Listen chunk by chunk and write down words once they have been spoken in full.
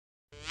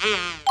Uit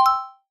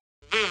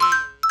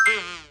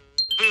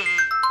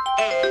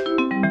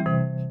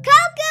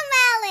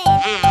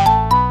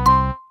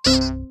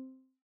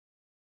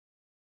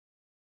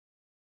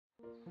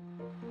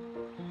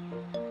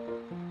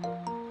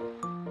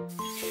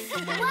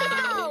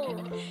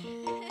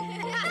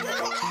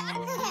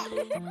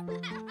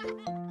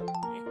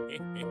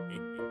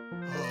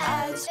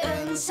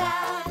een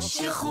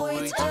zaadje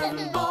groeit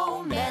een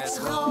boom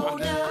met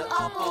rode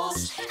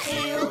appels,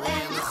 geel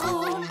en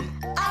groen.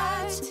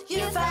 Uit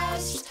je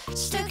vuist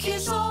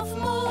stukjes of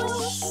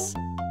moes.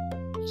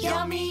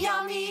 Yummy,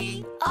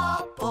 yummy,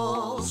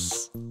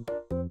 appels.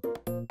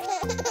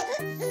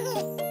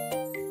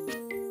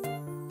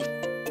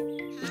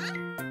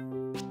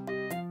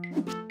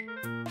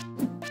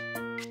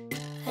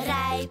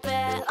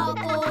 Rijpe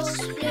appels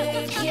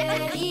pluk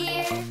je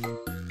hier.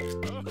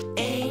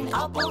 1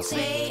 appel,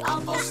 2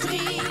 appels,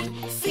 3,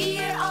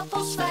 4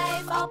 appels,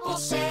 5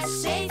 appels,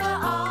 6,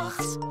 7,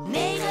 8,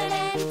 9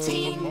 en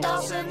 10,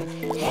 dat is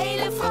een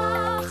hele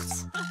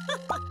vracht.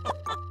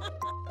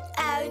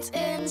 Uit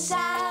een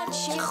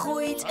zaadje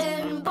groeit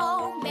een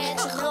boom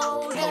met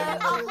rode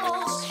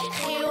appels,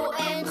 geel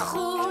en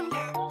groen.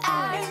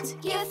 Uit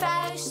je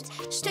vuist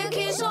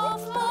stukjes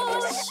of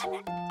moes.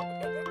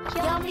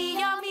 Yummy,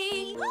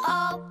 yummy,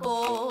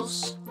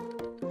 appels.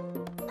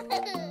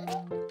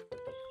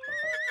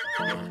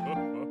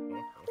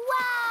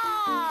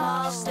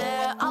 Was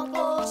de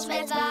appels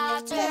met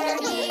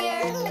water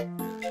hier.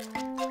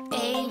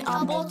 1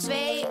 appel,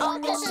 2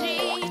 appels,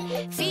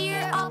 3,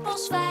 4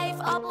 appels, 5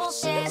 appels,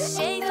 6,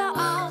 7,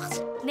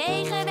 8,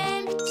 9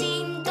 en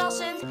 10, dat is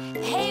een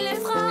hele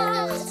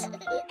vracht.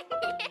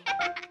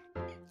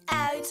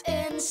 Uit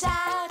een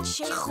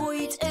zaadje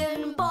groeit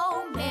een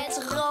boom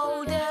met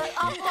rode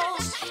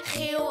appels,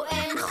 geel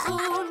en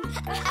groen.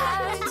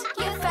 Uit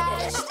je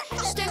vuist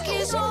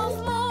stukjes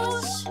of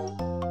moes.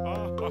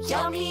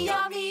 Yummy,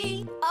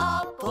 yummy,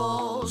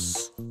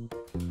 appels.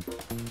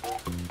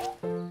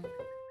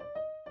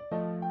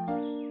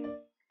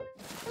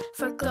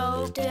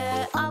 Verkoop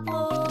de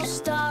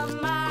appels dan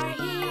maar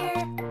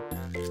hier.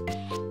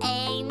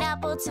 1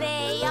 appel,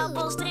 2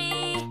 appels,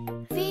 3,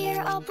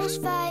 4 appels,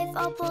 5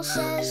 appels,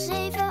 6,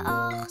 7,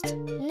 8,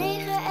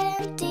 9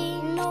 en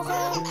 10, nog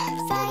een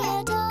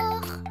fijne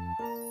dag.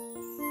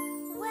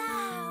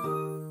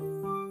 Wauw.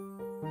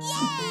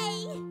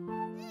 Yay!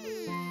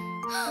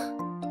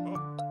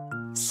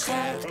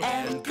 Schep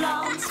en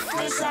plant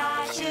de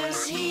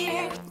zaadjes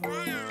hier.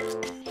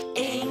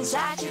 1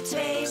 zaadje,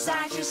 2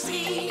 zaadjes,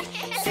 3,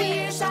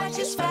 4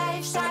 zaadjes,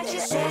 5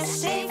 zaadjes, 6,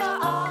 7,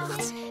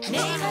 8,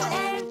 9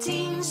 en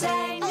 10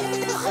 zijn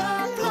nu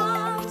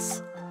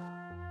geplant.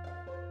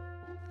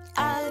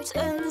 Uit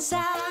een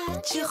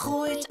zaadje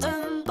groeit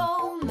een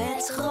boom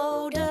met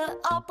rode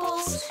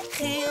appels,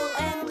 geel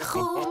en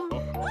groen.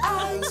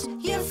 Uit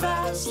je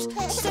vuist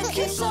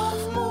stukjes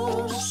of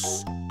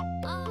moes.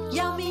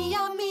 Yummy,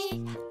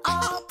 yummy,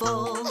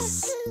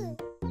 appels.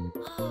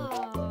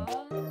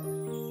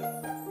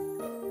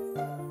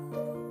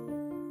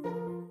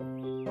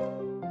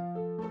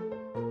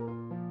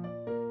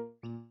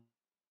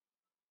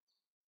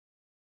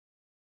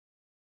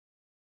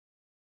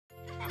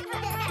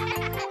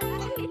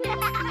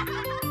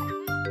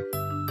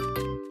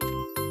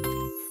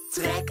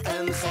 Trek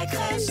een gek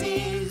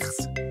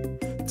gezicht.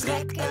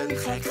 Trek een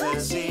gek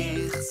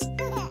gezicht.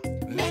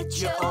 Met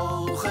je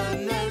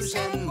ogen, neus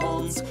en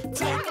mond.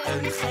 Trek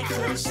een gek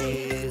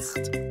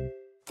gezicht.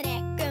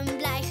 Trek een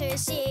blij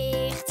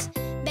gezicht.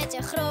 Met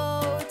een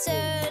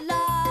grote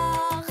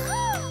lach.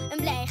 Een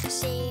blij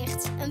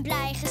gezicht, een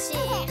blij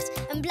gezicht.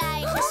 Een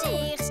blij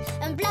gezicht,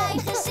 een blij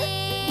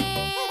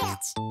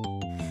gezicht.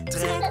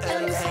 Trek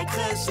een gek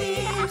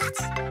gezicht.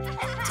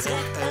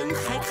 Trek een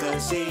gek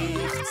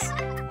gezicht.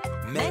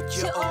 Met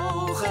je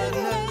ogen,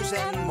 neus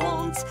en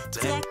mond.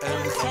 Trek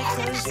een gek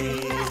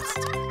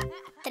gezicht.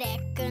 Trek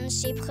een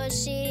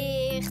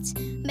sipgezicht.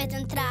 Met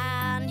een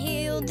traan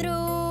heel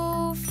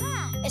droef.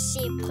 Een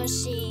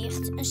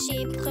sipgezicht, een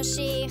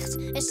sipgezicht.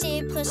 Een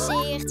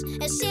sipgezicht,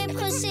 een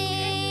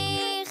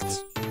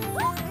sipgezicht.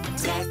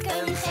 Trek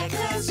een gek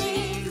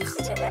gezicht.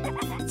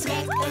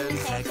 Trek een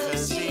gek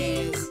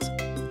gezicht.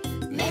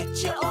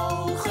 Met je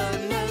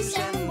ogen, neus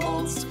en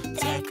mond.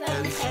 Trek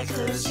een gek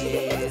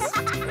gezicht.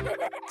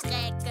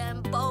 Trek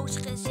een boos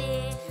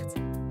gezicht.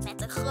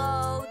 Met een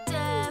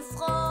grote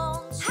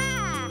frons.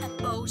 Ha! Een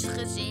boos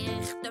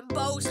gezicht, een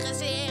boos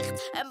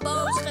gezicht. Een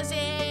boos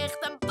gezicht,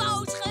 een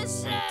boos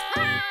gezicht.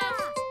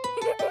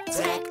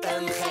 Trek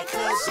een gek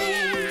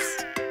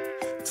gezicht.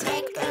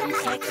 Trek een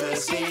gek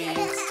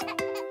gezicht.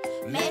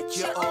 Met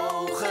je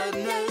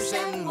ogen, neus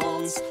en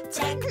mond.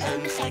 Trek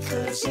een gek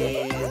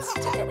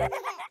gezicht.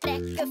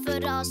 Trek een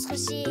verrast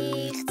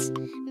gezicht.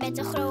 Met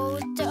een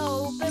grote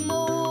open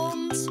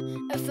mond.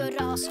 Een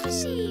verrast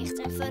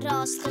gezicht, een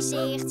verrast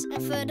gezicht.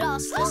 Een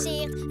verrast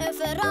gezicht, een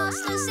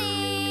verrast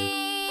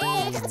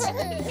gezicht.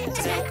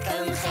 Trek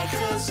een gek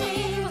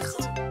gezicht.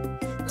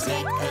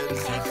 Trek een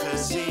gek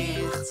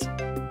gezicht.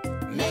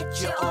 Met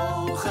je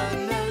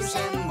ogen, neus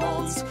en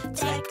mond.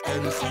 Trek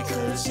een gek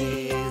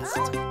gezicht.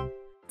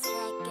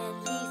 Trek een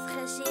lief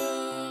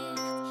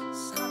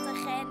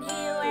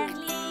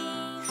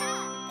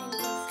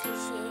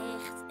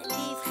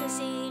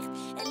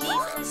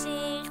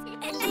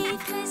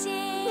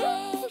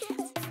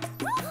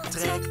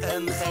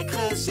gek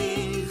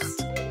gezicht.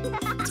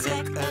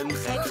 Trek een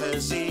gek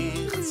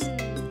gezicht.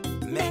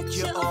 Met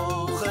je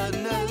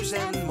ogen, neus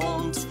en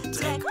mond.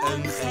 Trek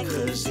een gek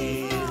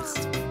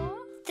gezicht.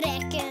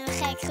 Trek een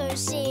gek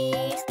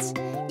gezicht.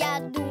 Ja,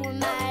 doe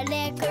maar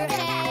lekker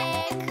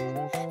gek.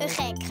 Een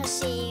gek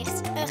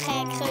gezicht, een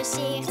gek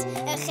gezicht,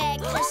 een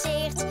gek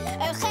gezicht,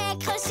 een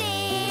gek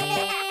gezicht.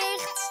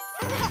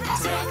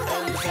 Trek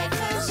een gek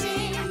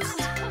gezicht.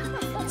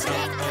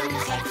 Trek een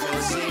gek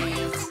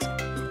gezicht.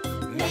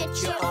 Met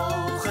je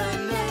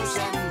ogen, neus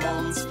en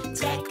mond.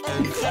 Trek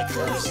een gek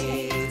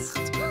gezicht.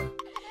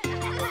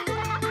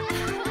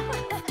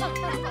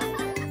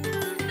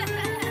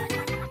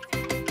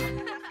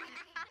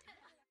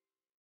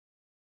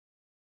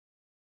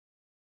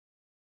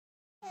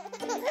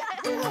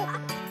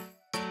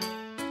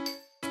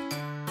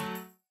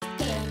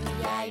 Ken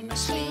jij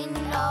misschien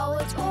al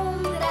het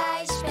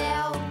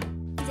omdraai-spel?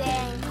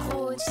 Denk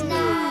goed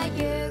na,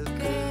 je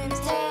kunt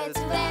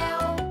het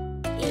wel.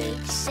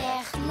 Ik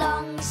zeg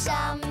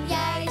langzaam,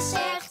 jij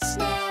zegt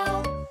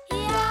snel.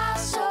 Ja,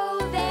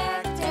 zo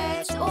werkt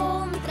het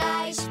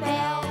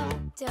omdraai-spel.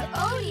 De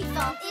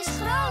olifant is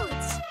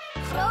groot.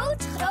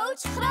 Groot,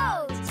 groot,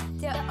 groot.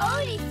 De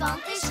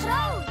olifant is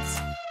groot.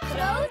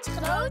 Groot,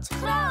 groot,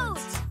 groot.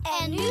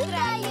 En nu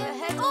draai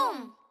je het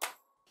om.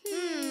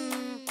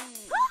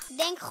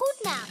 Denk goed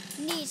na.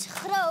 Niet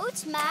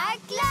groot, maar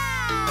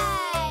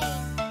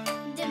klein.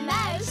 De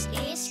muis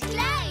is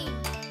klein.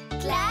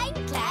 Klein,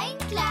 klein,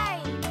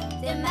 klein.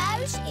 De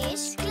muis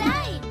is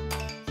klein.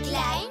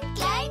 Klein,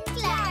 klein,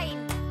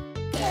 klein.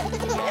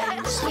 Ken jij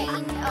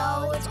misschien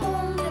al het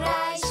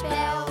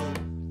omdraai-spel?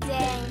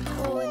 Denk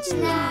goed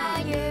na,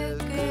 je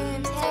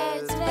kunt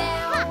het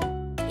wel.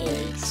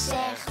 Ik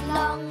zeg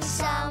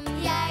langzaam,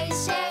 jij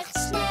zegt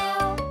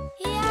snel.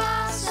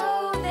 Ja,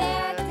 zo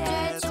werkt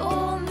het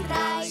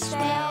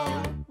omdraai-spel.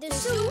 De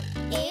soep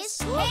is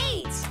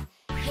heet.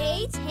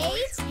 Heet,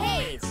 heet,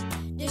 heet.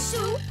 De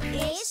soep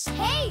is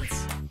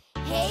heet.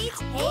 Heet,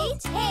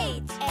 heet,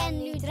 heet.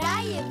 En nu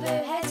draaien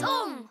we het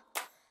om.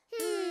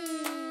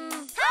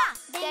 Ha!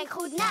 Denk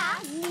goed na,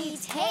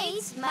 niet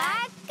heet,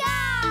 maar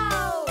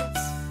koud.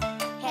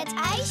 Het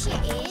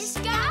ijsje is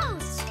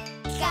koud.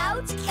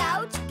 Koud,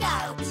 koud,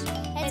 koud.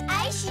 Het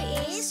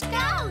ijsje is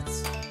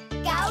koud.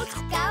 Koud,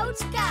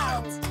 koud,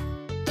 koud.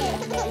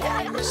 Ken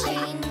jij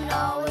misschien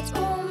al het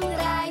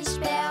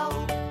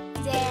omdraai-spel?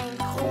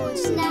 Denk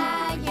goed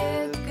na,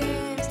 je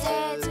kunt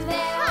het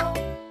wel.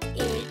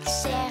 Ik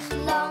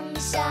zeg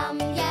langzaam,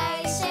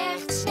 jij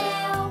zegt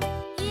snel.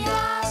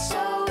 Ja,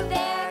 zo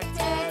werkt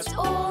het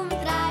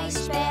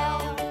omdraai-spel.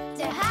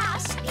 De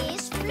haas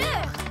is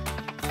vlug.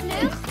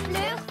 Vlug,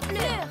 vlug,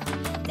 vlug.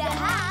 De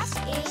haas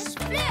is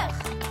vlug.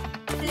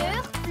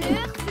 Vlug,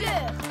 vlug,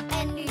 vlug.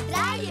 En nu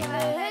draaien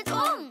we het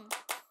om.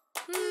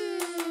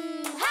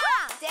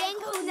 Ha! Denk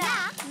goed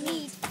na.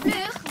 Niet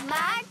vlug,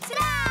 maar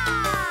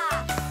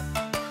traag.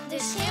 De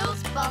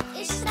schildpad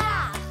is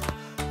traag.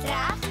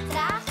 Traag,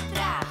 traag,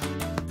 traag.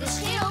 De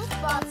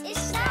schildpad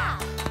is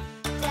traag.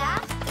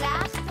 Traag,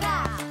 traag,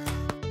 traag.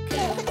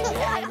 Ken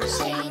jij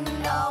misschien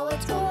al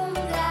het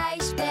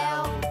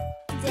omdraai-spel?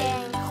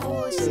 Denk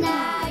goed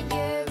na,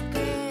 je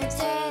kunt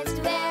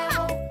het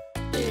wel.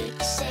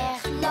 Ik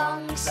zeg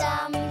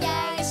langzaam,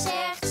 jij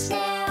zegt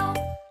snel.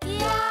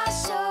 Ja,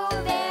 zo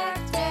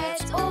werkt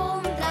het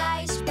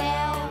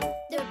omdraai-spel.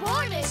 De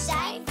borden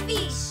zijn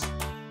vies.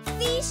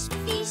 Vies,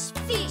 vies,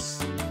 vies.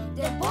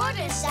 De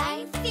borden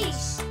zijn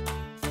vies.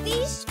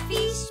 Vies,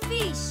 vies,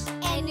 vies.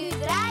 En nu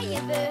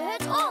draaien we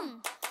het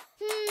om.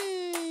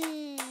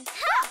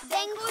 Ha!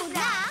 Denk goed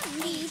na,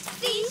 niet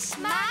vies,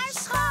 maar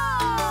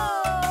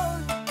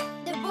schoon.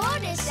 De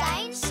borden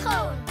zijn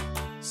schoon.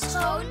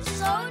 Schoon,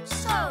 schoon,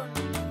 schoon.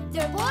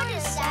 De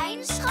borden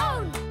zijn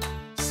schoon.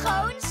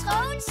 Schoon,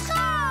 schoon, schoon.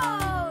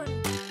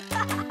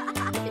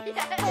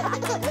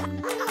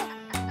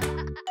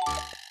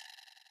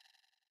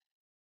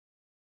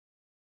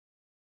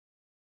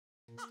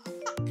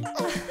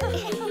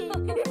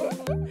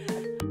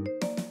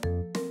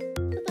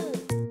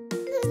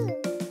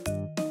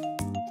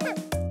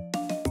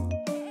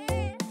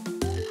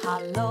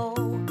 Hallo,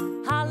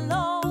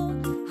 hallo,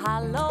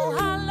 hallo,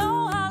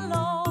 hallo,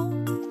 hallo.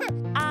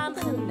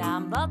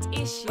 Aangenaam, wat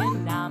is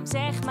je naam?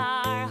 Zeg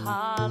maar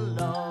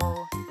hallo.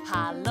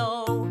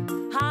 Hallo,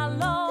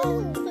 hallo,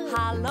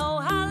 hallo,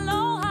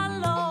 hallo,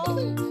 hallo.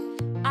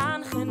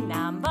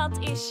 Aangenaam, wat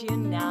is je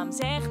naam?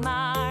 Zeg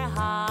maar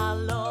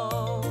hallo.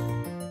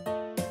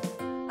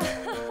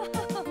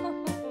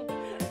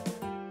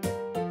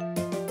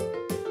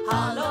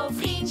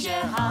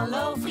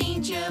 Hallo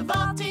vriendje,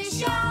 wat is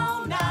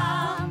jouw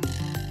naam?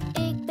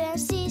 Ik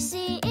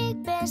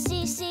ben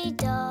Sisi,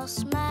 dat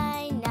is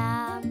mijn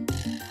naam.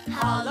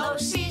 Hallo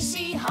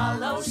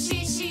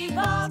Sisi,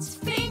 wat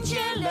vind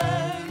je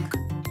leuk?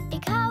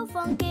 Ik hou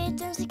van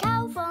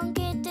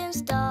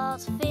kittens,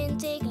 dat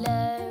vind ik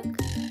leuk.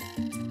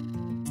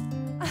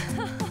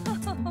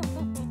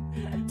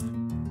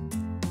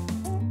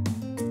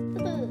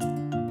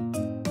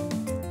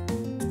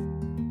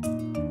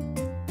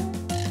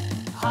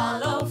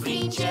 Hallo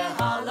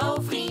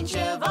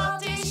vriendje,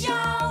 wat is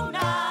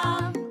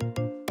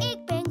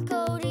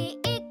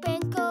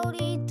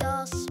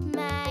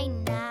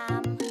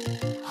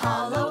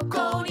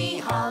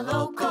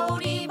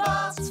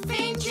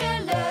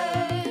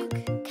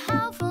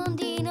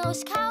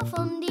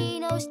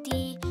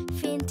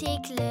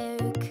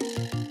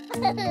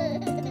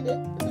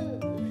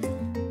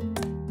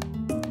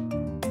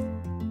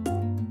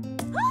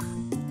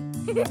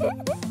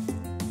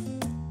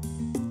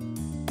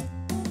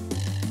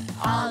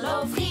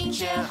Hallo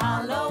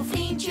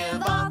vriendje,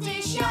 wat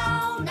is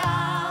jouw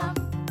naam?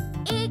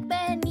 Ik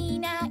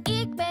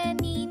ben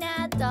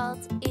Nina, dat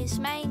is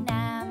mijn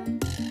naam.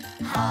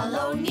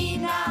 Hallo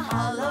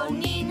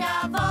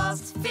Nina,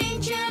 wat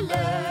vind je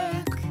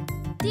leuk?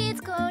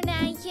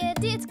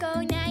 Dit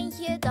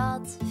konijntje,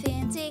 dat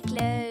vind ik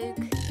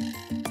leuk.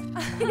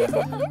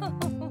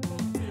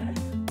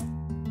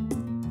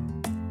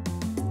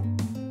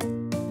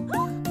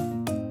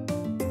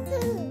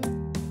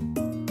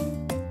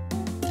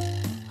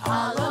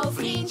 Hallo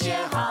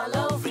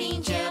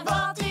vriendje,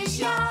 wat is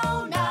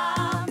jouw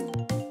naam?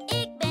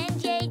 Ik ben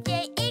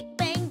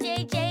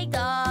JJ,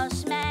 dat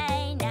is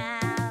mijn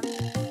naam.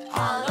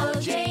 Hallo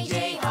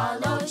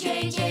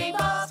JJ,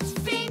 wat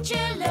vind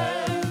je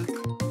leuk?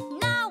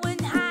 Nou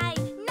een haai,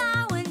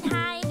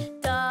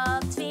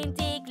 dat vind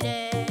ik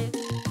leuk.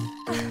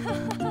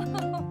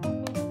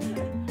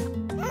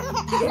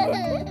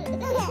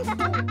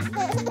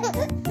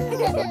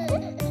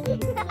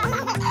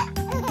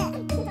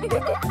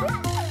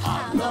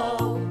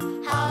 Hallo.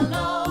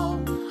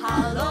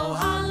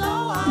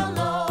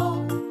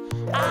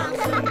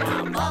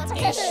 Aangenaam, wat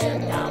is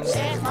je naam?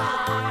 Zeg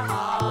maar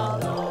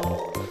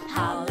hallo.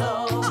 Hallo.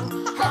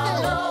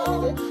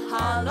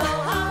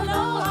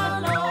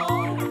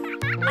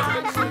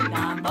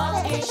 Aangenaam,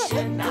 wat is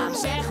je naam?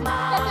 Zeg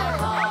maar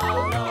hallo.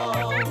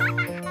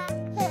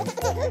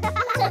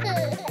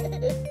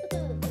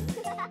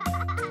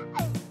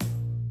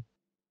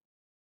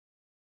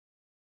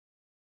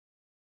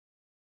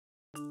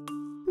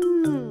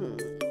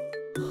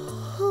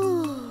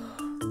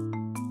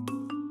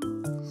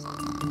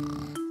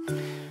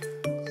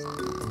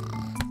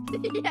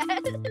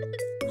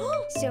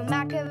 Zo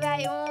maken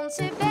wij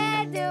onze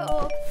bedden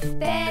op.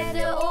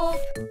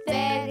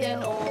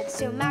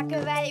 Zo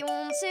maken wij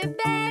onze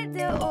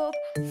bedden op.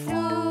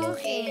 Vroeg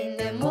in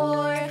de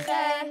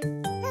morgen.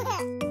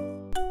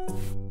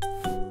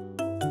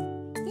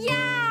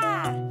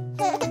 Ja!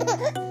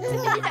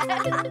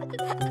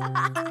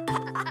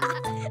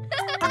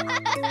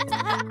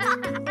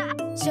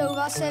 Zo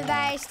wassen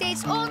wij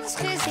steeds ons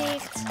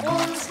gezicht.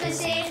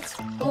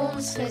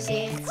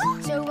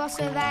 Zo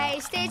wassen wij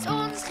steeds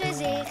ons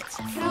gezicht.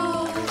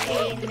 Vroeg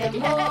in de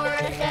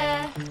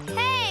morgen.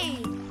 Hey!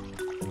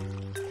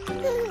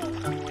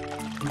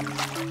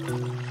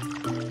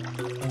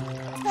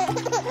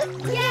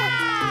 Ja!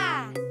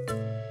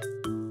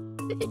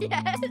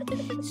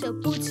 Zo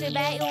poetsen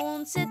wij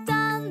onze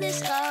tanden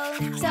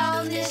schoon.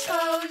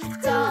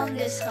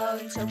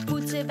 Zo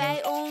poetsen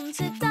wij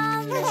onze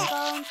tanden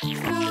schoon.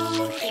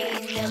 Vroeg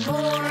in de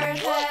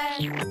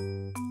morgen.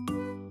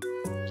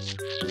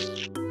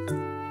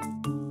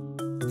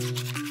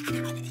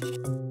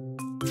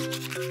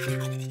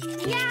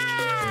 Ja!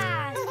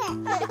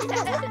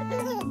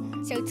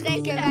 Zo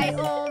trekken wij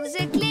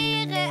onze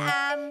kleren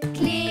aan.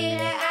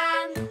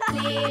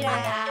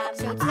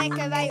 Zo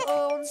trekken wij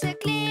onze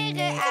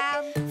kleren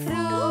aan.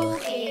 Vroeg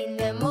in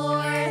de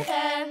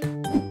morgen.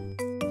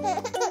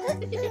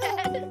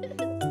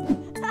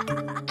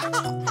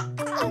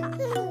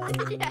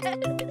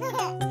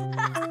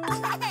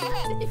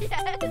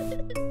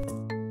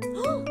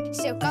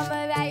 Zo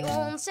kammen wij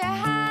onze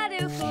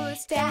haren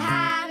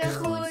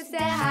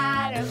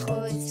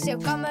goed. Zo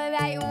kammen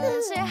wij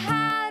onze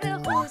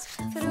haren goed.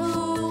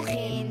 Vroeg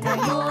in de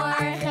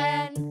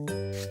morgen.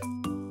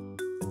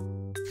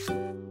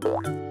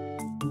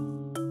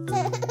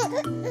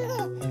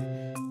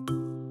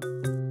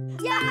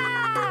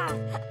 Ja!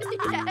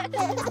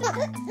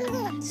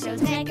 Zo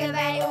trekken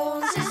wij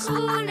onze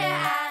schoenen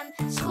aan.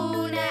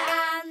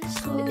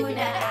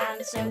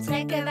 Zo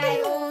trekken wij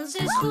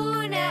onze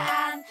schoenen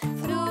aan.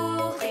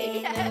 Vroeg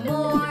in de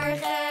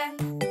morgen.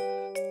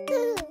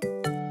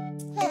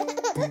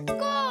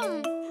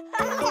 Kom!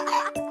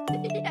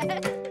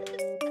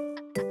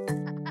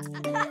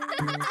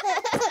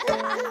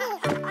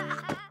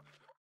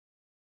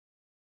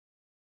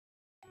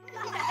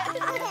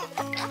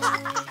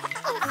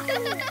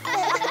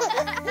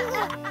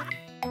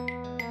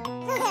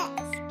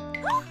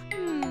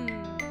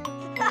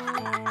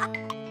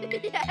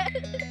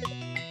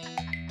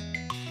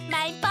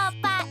 Mijn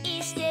papa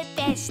is de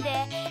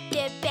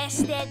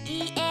beste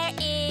die er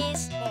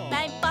is.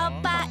 Mijn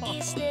papa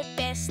is de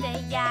beste,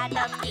 ja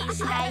dat is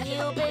hij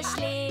heel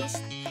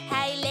beslist.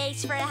 Hij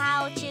leest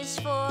verhaaltjes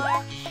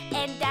voor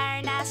en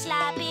daarna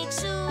slaap ik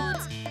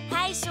zoet.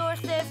 Hij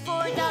zorgt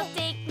ervoor dat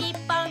ik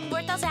niet bang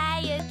word als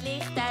hij het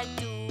licht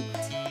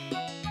uitdoet.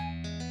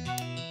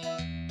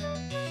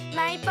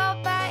 Mijn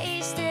papa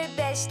is de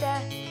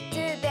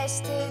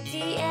beste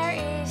die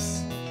er is.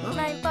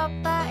 Mijn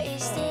papa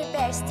is de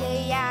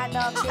beste, ja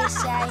dat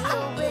is hij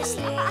heel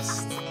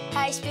beslist.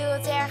 Hij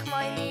speelt erg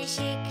mooi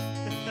muziek,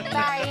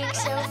 waar ik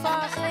zo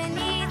van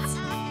geniet.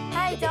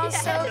 Hij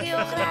danst ook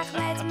heel graag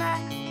met me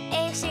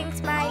en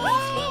zingt mijn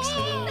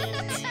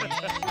lievelingslied.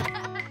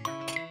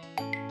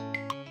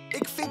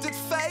 Ik vind het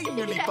fijn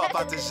jullie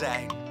papa te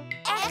zijn.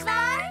 Echt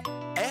waar?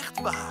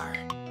 Echt waar.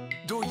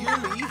 Door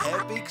jullie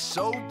heb ik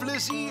zo'n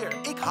plezier.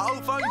 Ik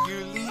hou van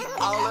jullie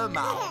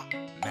allemaal.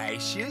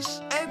 Meisjes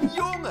en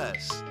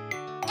jongens.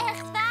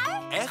 Echt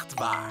waar? Echt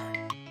waar.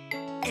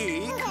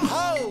 Ik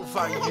hou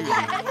van jullie.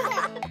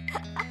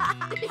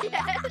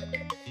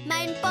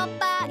 Mijn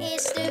papa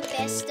is de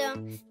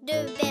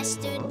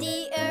beste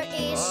die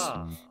er is.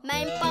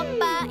 Mijn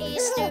papa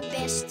is de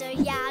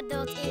beste, ja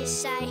dat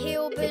is hij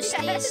heel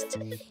beslist.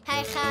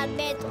 Hij gaat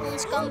met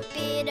ons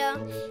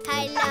kamperen,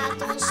 hij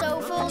laat ons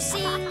zoveel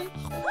zien.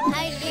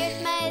 Hij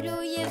leert mij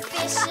roeien,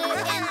 vissen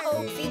en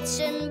ook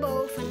fietsen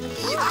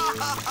bovendien.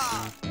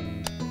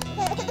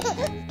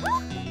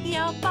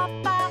 Jouw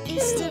papa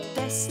is de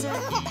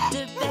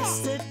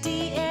beste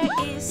die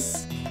er is.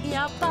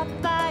 Jouw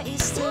papa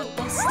is de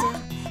beste,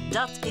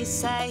 dat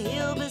is hij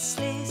heel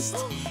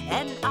beslist.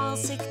 En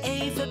als ik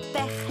even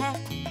pech heb,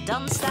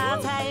 dan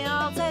staat hij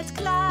altijd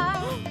klaar.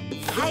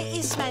 Hij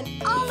is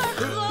mijn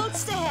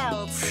allergrootste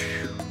held.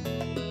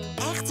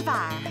 Echt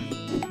waar.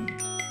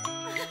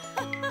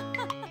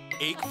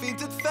 Ik vind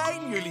het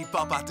fijn jullie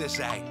papa te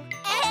zijn.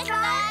 Echt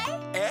waar?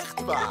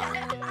 Echt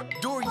waar.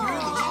 Door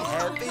jullie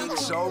heb ik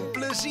zo'n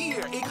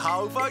plezier. Ik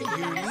hou van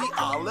jullie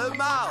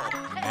allemaal.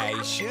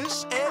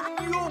 Meisjes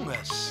en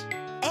jongens.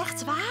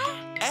 Echt waar?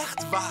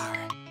 Echt waar.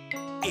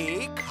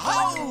 Ik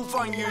hou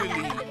van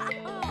jullie.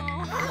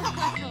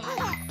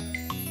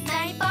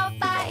 Mijn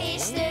papa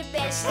is de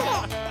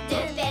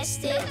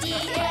beste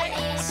die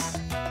er is.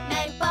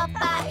 Mijn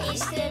papa is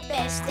de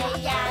beste,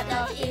 ja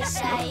dat is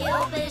hij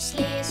heel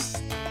beslist.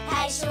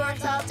 Hij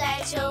zorgt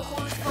altijd zo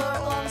goed voor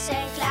ons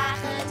en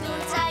klagen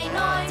doet hij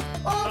nooit.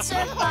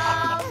 Onze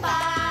papa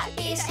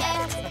is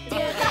echt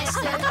de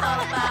beste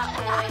papa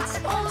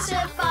ooit.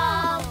 Onze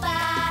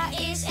papa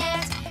is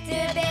echt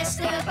de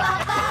beste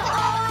papa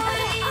ooit.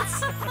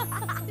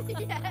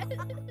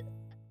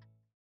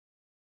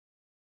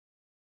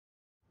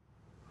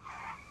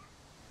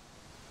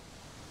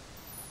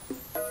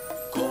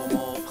 Kom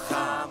op,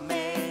 ga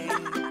mee.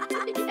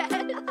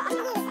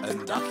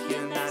 Een dagje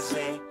naar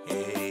zee.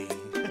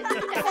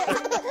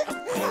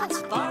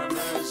 Het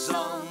warme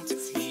zand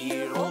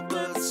hier op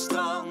het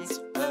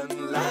strand.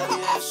 Een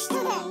luie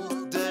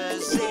stoel,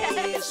 de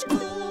zee is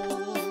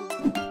koel.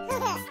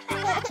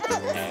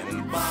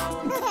 En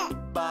bouw,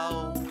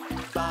 bouw,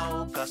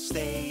 bouw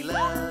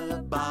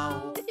kastelen.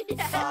 Bouw,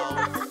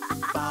 bouw,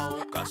 bouw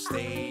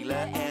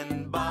kastelen.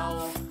 En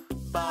bouw,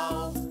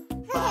 bouw,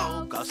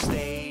 bouw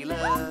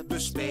kastelen.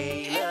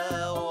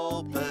 Bespelen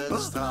op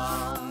het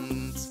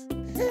strand.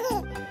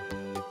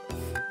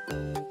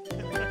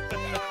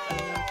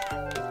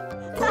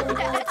 Kom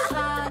op,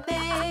 ga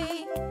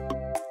mee.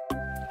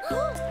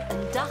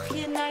 Een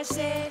dagje naar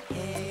zee.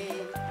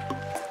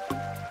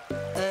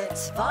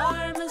 Het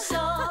warme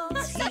zand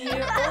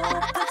hier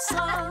op het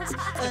strand.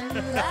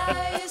 Een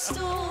luie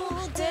stoel,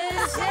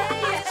 de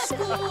zee is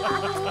koel.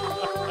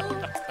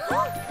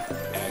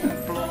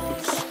 En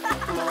plons,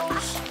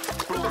 plons,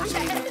 plons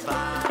in het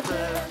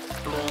water.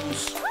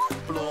 Plons,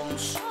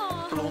 plons,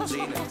 plons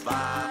in het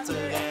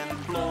water. En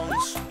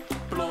plons,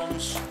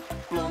 plons,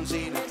 plons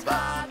in het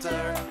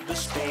water. We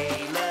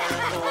spelen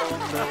op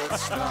het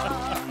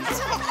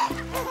strand.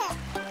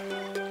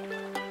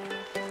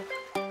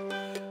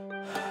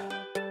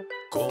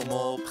 Kom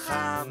op,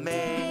 ga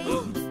mee.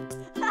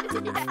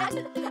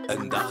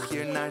 Een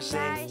dagje naar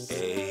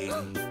zee.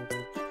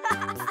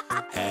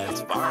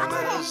 Het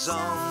warme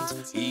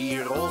zand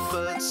hier op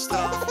het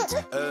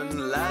strand.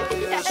 Een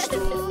luie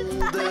stoel,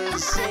 de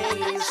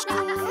zee is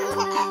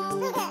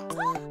koel.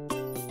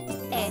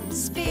 En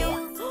speel,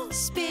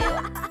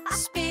 speel,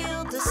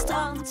 speel de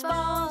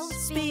strandbal.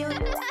 Speel,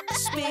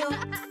 speel,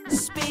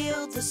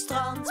 speel de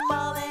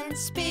strandbal. En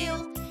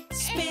speel,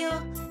 speel,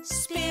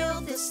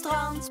 speel de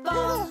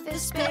strandbal. We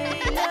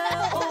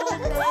spelen op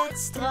het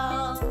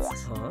strand.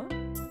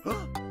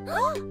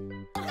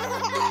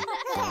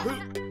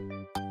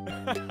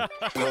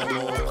 Kom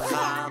op,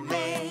 ga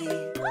mee.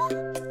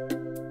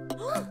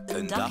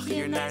 Een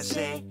dagje naar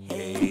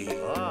zee.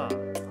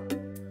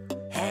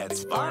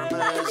 Het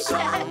warme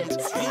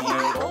zand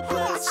hier op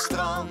het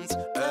strand.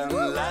 Een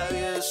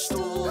luie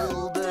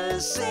stoel, de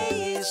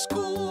zee is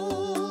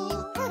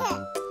koel.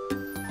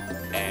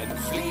 En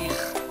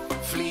vlieg,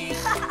 vlieg,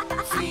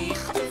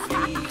 vlieg de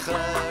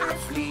vlieger.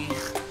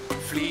 Vlieg,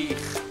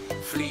 vlieg,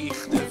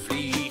 vlieg de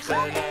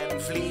vlieger.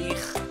 En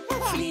vlieg,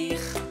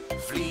 vlieg,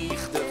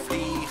 vlieg de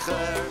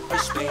vlieger. We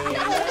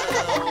spelen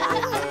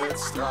op het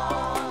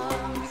strand.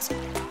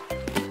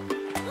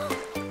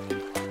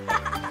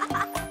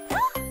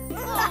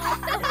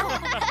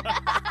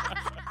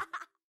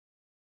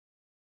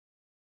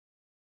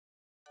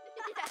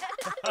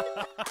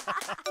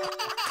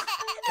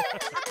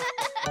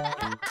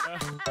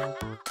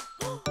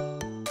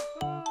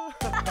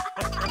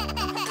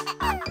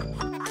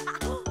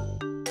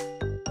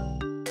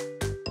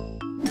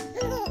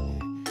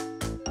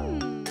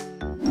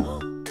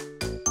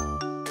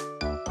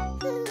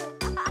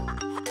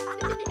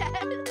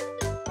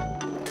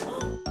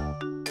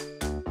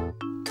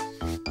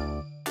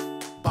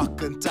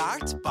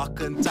 Bak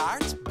een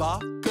taart,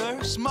 bakker.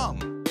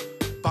 bakkersman.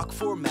 Bak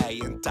voor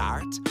mij een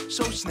taart,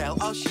 zo snel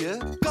als je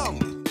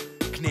kan.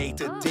 Kneed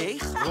het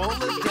deeg, rol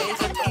het deeg,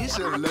 het is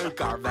een leuk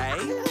karwei.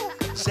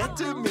 Zet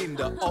hem in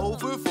de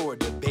oven voor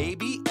de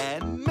baby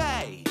en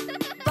mij.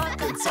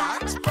 Bak een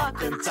taart,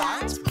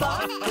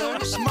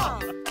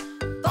 bakkersman.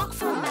 Bak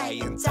voor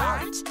mij een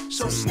taart,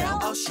 zo snel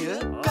als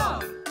je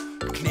kan.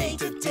 Kneed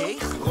het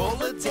deeg, rol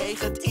het deeg,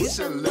 het is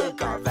een leuk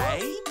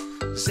karwei.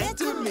 Zet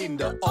hem in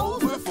de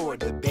oven voor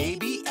de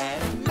baby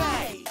en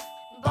mij.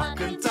 Bak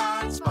een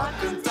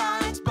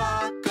taart,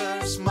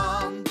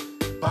 bakkersman.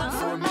 Bak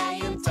voor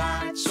mij een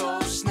taart, zo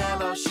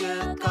snel als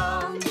je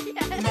kan.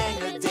 Meng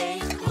het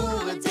deeg,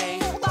 roer het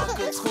deeg, bak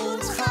het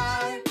goed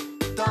gaar.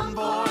 Dan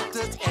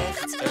wordt het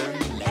echt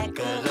een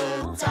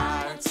lekkere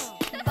taart.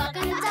 Bak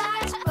een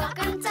taart,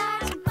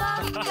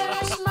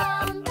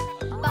 bakkersman.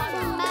 Bak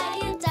voor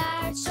mij een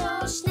taart,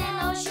 zo snel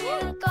als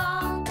je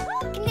kan.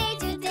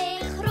 Kneed het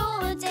deeg, rol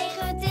het deeg,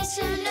 het is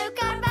een leuk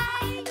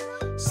karwei.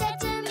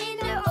 Zet hem in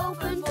de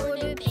oven voor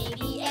de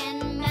baby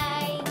en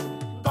mij.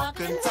 Bak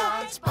een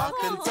taart,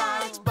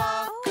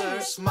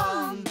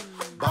 bakkersman.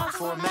 Bak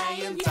voor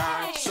mij een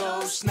taart,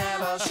 zo snel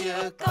als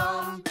je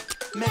kan.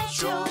 Met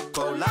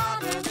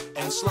chocolade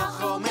en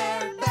slagroom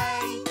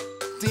erbij.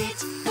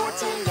 Dit wordt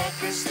de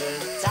lekkerste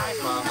taart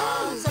van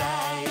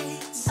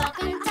altijd. Bak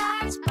een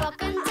taart,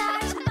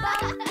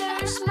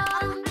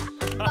 bakkersman.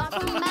 Bak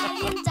voor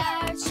mij een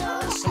taart, zo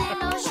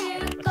snel als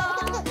je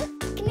kan.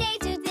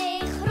 Kneed het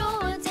deeg, rol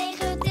het deeg,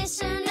 het is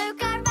een leuk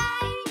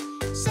karwei.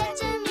 Zet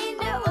hem in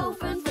de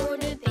oven voor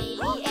de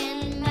baby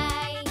en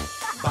mij.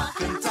 Bak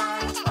een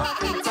taart,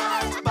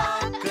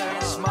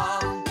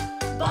 bakkersman.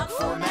 Bak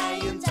voor mij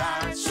een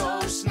taart, zo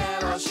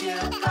snel als je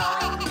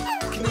kan.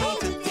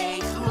 Kneed het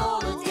deeg, rol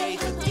het deeg,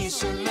 het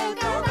is een leuk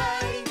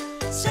karwei.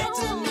 Zet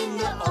hem in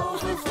de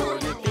oven voor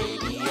de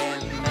baby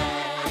en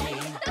mij.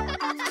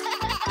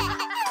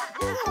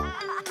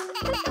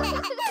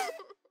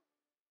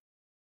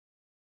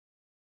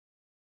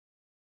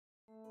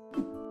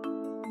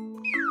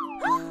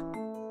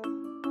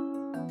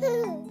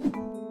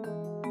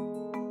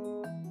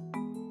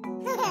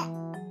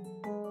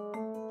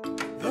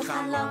 We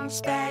gaan langs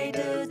bij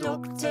de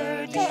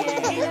dokter die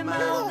je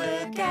helemaal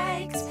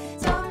bekijkt.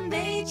 Dan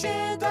weet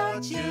je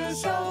dat je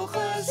zo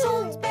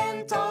gezond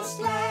bent als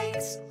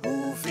lijkt.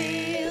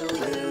 Hoeveel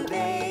je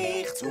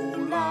weegt,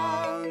 hoe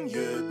lang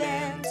je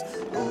bent,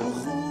 hoe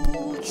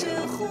goed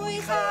je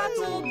groei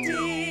gaat op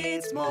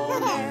dit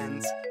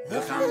moment.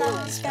 We gaan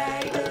langs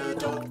bij de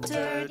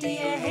dokter die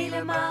je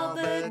helemaal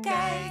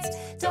bekijkt.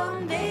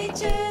 Dan weet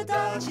je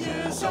dat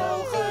je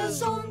zo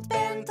gezond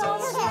bent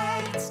als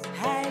lijkt.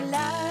 Hij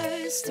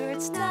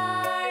luistert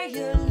naar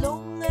je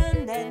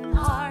longen en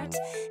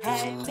hart.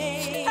 Hij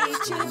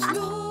meet je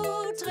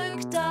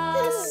bloeddruk,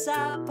 dat is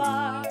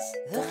apart.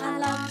 We gaan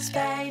langs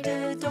bij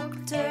de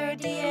dokter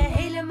die je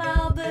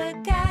helemaal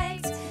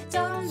bekijkt.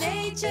 Dan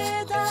weet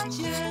je dat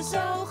je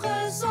zo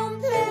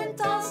gezond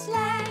bent als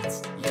lijkt.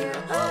 Je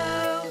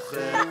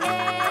ogen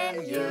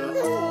en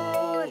je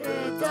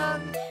oren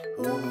dan,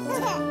 hoe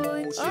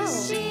goed je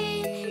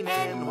zien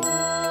en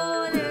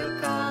horen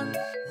kan.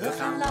 We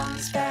gaan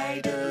langs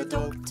bij de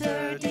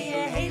dokter die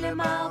je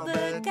helemaal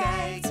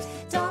bekijkt.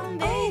 Dan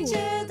weet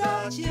je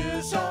dat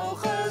je zo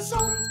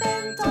gezond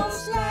bent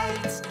als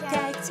lijkt.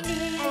 Kijkt in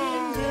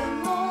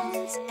je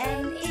mond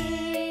en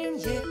in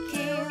je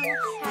keel.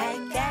 Hij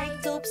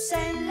kijkt op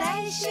zijn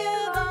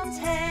lijstje, want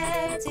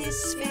het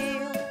is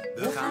veel.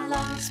 We gaan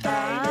langs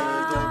bij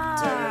de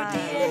dokter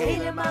die je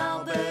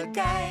helemaal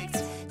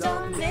bekijkt.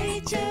 Dan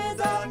weet je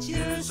dat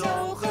je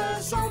zo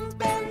gezond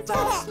bent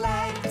als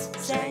lijkt.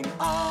 Zijn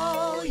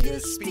al je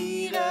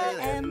spieren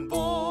en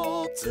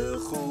botten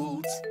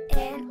goed?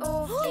 En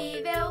of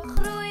die wel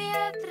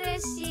groeien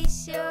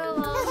precies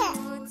zoals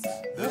moet.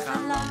 We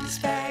gaan langs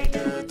bij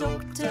de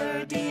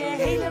dokter die je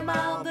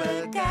helemaal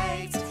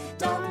bekijkt.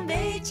 Dan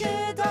weet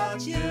je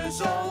dat je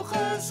zo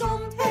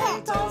gezond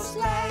bent als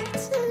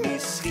lijkt.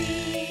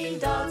 Misschien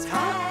dat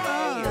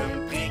hij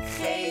een prik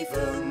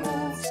geven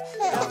moet.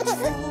 Dat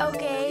voel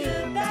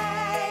je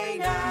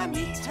bijna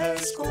niet,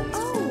 heus komt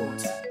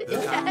goed.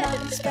 We gaan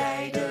langs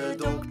bij de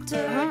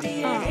dokter die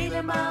je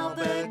helemaal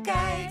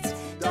bekijkt.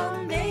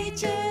 Dan weet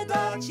je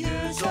dat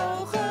je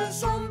zo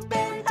gezond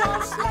bent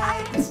als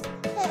lijkt.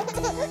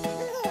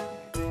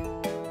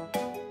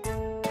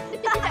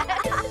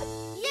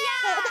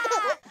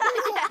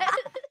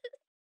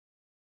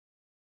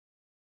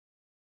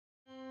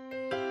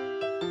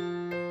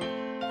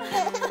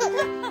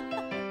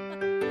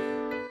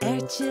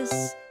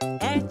 Ertjes,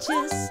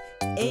 ertjes,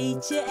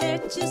 eet je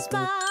ertjes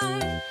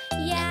maar.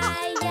 Ja,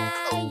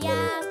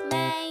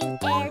 mijn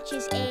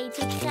erwtjes eet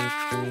ik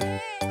graag.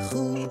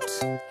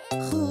 Goed,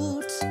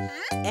 goed,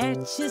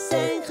 ertjes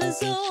zijn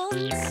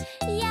gezond.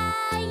 Ja,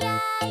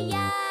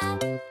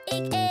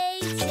 ik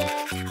eet ze.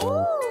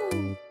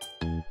 Oeh.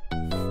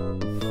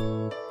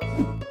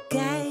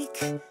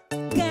 Kijk,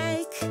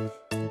 kijk,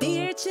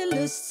 Beertje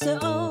lust ze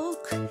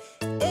ook.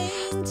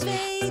 1,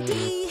 2,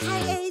 3,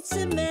 hij eet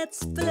ze met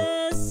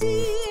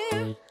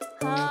plezier.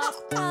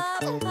 Hap,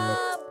 hap,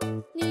 hap.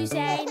 Nu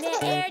zijn de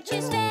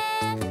erwtjes weg.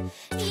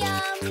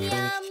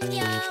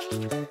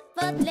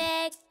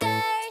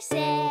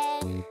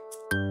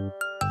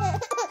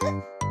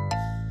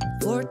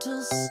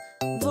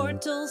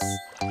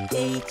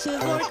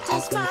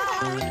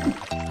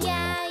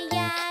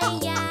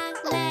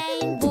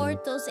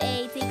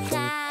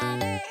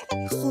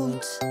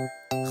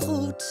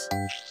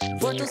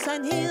 Wortels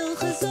zijn heel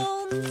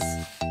gezond.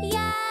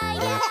 Ja,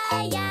 ja,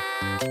 ja,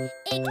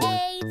 ik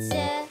eet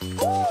ze.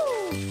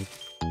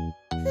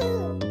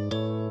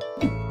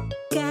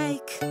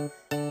 Kijk,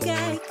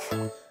 kijk,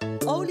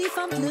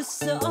 olifant lust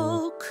ze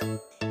ook.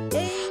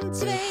 1,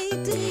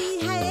 2,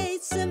 3, hij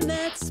eet ze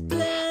met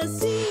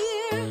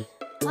plezier.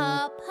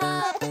 Hap,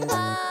 hap,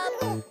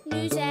 hap,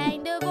 nu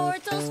zijn de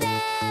wortels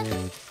weg.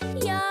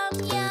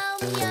 Jam,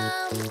 jam,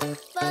 jam,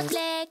 wat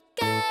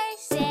lekker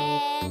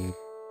zeg.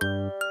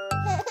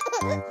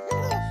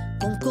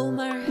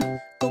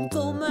 Komkommer,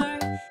 komkommer,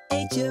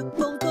 eet je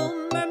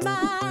komkommer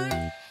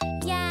maar.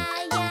 Ja,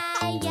 ja,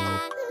 ja,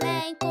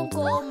 mijn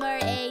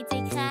komkommer eet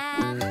ik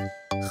graag.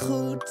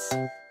 Goed,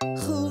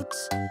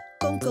 goed,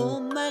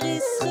 komkommer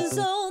is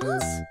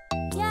gezond.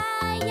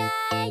 Ja, ja,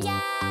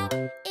 ja,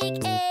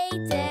 ik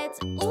eet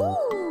het. Oeh.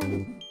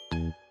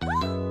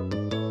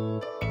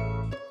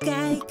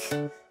 Kijk,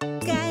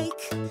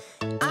 kijk,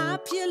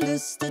 aapje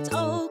lust het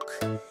ook.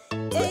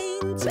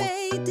 1,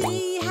 2,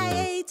 3,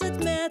 hij eet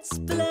het met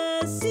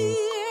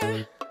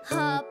plezier.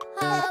 Hap,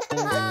 hap,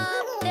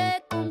 hap,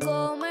 de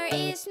komkommer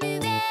is nu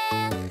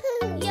weg.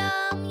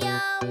 Jam,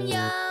 jam,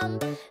 jam,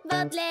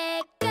 wat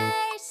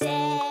lekker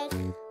zeg.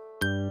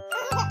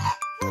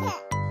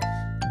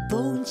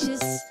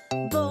 Boontjes,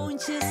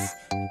 boontjes,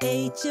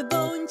 eet je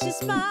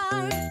boontjes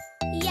maar.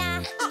 Ja,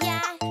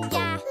 ja,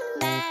 ja,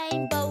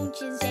 mijn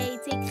boontjes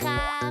eet ik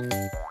graag.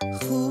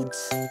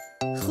 Goed,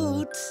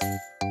 goed,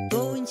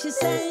 boontjes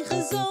zijn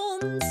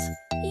gezond.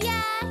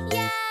 Ja,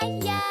 ja,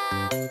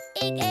 ja,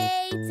 ik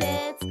eet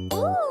het.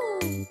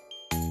 Oeh.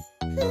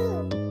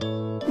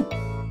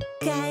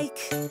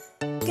 Kijk,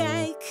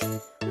 kijk,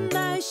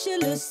 muisje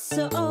lust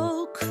ze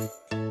ook.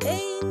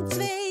 1,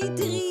 2,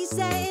 3,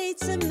 zij eet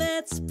ze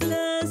met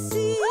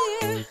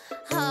plezier.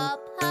 Hap,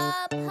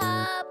 hap,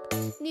 hap,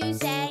 nu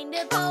zijn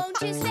de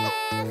boontjes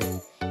weg.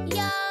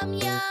 Jam,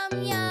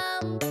 jam,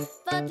 jam,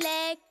 wat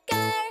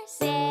lekker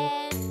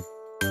zeg.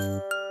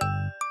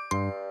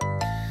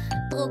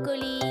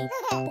 Broccoli,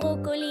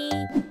 broccoli,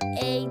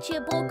 eet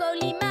je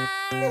broccoli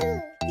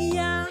maar.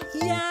 Ja,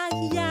 ja,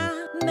 ja,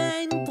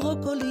 mijn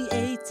broccoli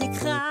eet ik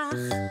graag.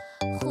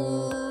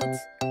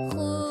 Goed,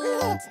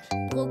 goed,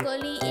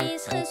 broccoli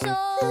is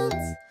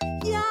gezond.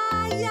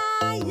 Ja,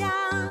 ja,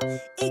 ja,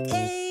 ik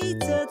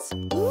eet het.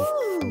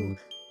 Oeh.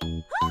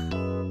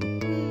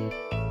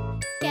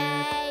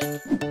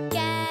 Kijk,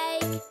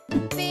 kijk,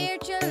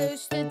 Veertje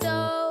lust het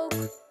ook.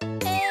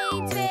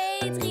 1,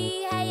 2,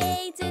 3, hij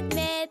eet het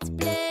met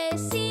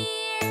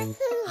plezier.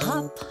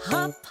 Hap,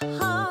 hap,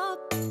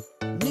 hap,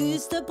 nu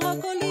is de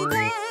broccoli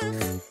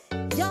weg.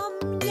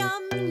 Jam,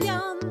 jam,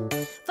 jam,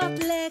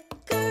 wat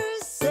lekker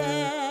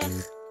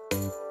zeg.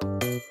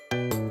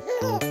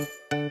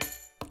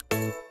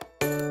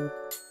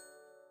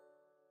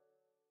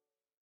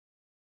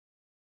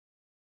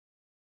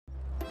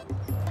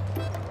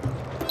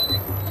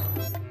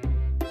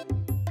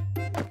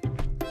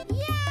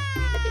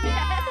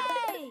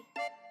 Yay!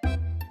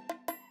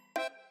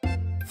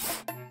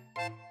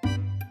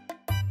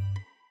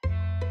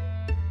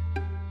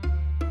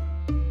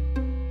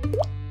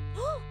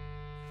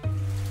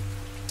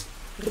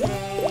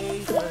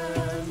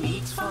 Regen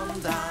niet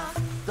vandaag,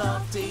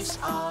 dat is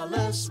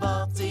alles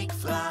wat ik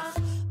vraag.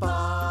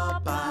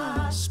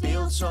 Papa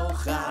speelt zo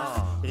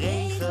graag,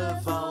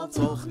 regen valt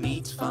toch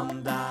niet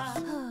vandaag.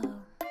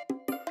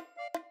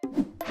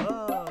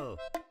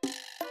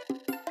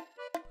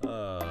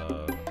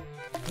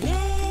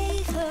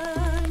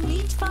 Regen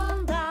niet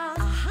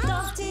vandaag,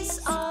 dat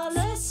is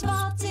alles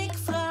wat ik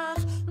vraag.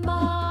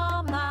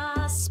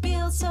 Mama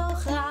speelt zo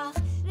graag,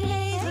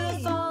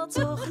 regen valt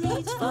toch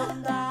niet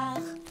vandaag.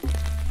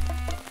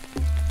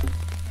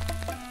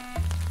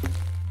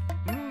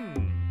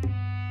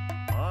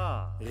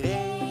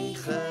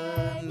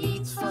 Regen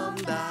niet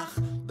vandaag,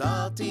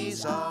 dat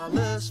is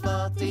alles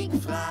wat ik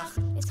vraag.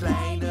 Het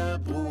kleine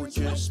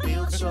broertje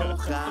speelt zo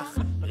graag,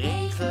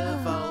 regen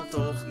valt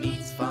toch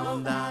niet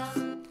vandaag.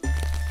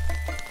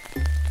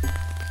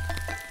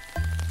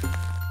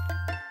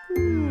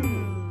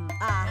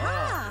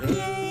 Aha!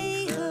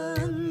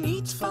 Regen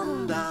niet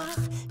vandaag,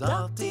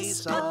 dat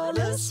is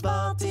alles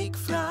wat ik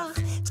vraag.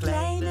 Het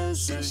kleine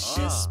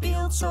zusje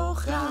speelt zo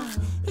graag,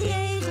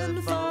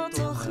 regen valt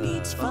toch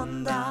niet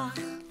vandaag.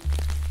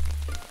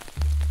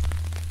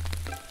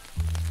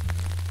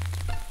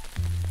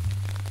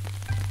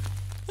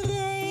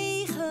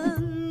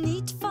 Regen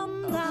niet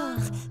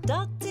vandaag,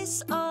 dat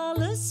is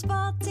alles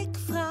wat ik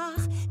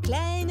vraag.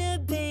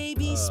 Kleine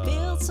baby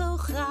speelt zo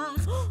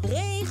graag,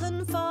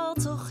 regen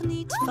valt toch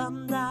niet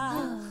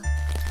vandaag.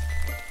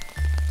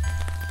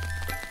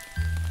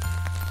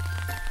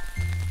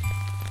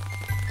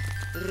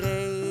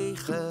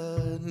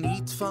 Regen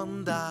niet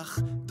vandaag,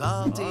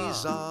 dat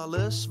is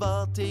alles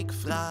wat ik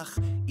vraag.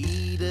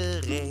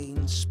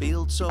 Iedereen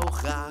speelt zo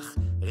graag,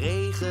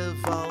 regen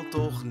valt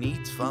toch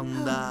niet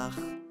vandaag.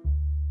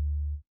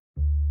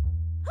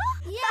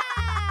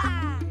 Ja!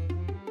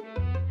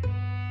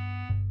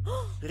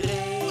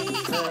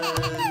 Regen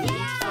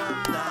niet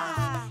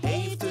vandaag,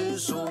 heeft de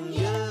zon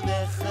je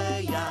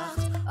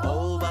weggejaagd.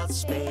 Oh, wat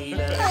spelen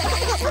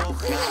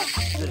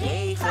graag. De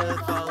regen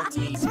valt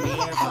niet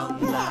meer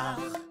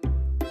vandaag.